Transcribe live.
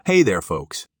Hey there,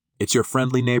 folks. It's your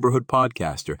friendly neighborhood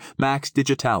podcaster, Max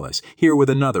Digitalis, here with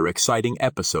another exciting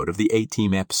episode of the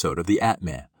 18th episode of the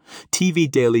Atman TV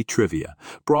Daily Trivia,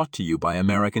 brought to you by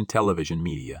American Television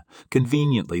Media,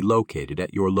 conveniently located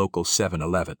at your local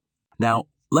 7-Eleven. Now,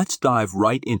 let's dive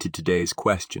right into today's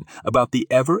question about the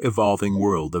ever-evolving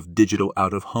world of digital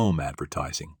out-of-home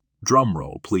advertising.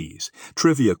 Drumroll, please.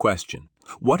 Trivia question.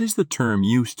 What is the term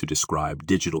used to describe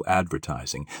digital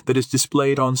advertising that is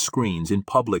displayed on screens in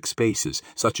public spaces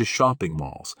such as shopping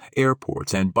malls,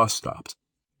 airports, and bus stops?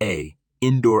 A.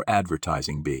 Indoor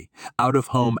advertising. B.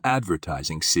 Out-of-home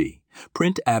advertising. C.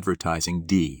 Print advertising.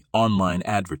 D. Online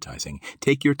advertising.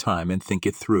 Take your time and think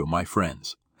it through, my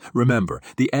friends. Remember,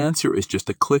 the answer is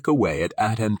just a click away at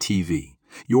ATMTV,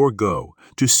 your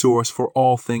go-to source for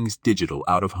all things digital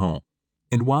out-of-home.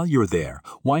 And while you're there,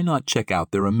 why not check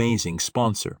out their amazing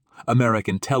sponsor,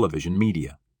 American Television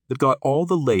Media? They've got all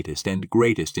the latest and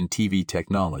greatest in TV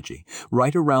technology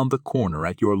right around the corner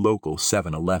at your local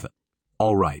 7-Eleven.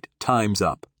 All right, time's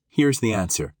up. Here's the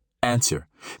answer. Answer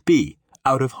B.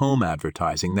 Out-of-home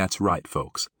advertising. That's right,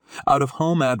 folks.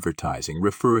 Out-of-home advertising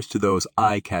refers to those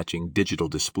eye-catching digital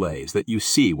displays that you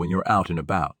see when you're out and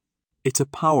about. It's a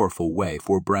powerful way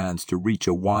for brands to reach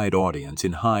a wide audience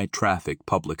in high-traffic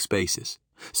public spaces.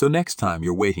 So next time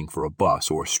you're waiting for a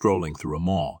bus or strolling through a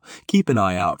mall, keep an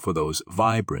eye out for those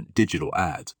vibrant digital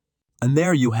ads. And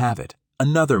there you have it,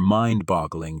 another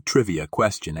mind-boggling trivia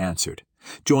question answered.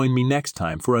 Join me next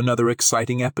time for another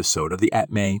exciting episode of the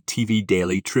Atman TV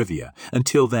Daily Trivia.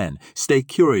 Until then, stay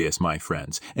curious, my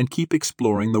friends, and keep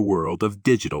exploring the world of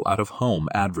digital out-of-home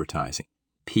advertising.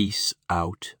 Peace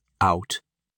out.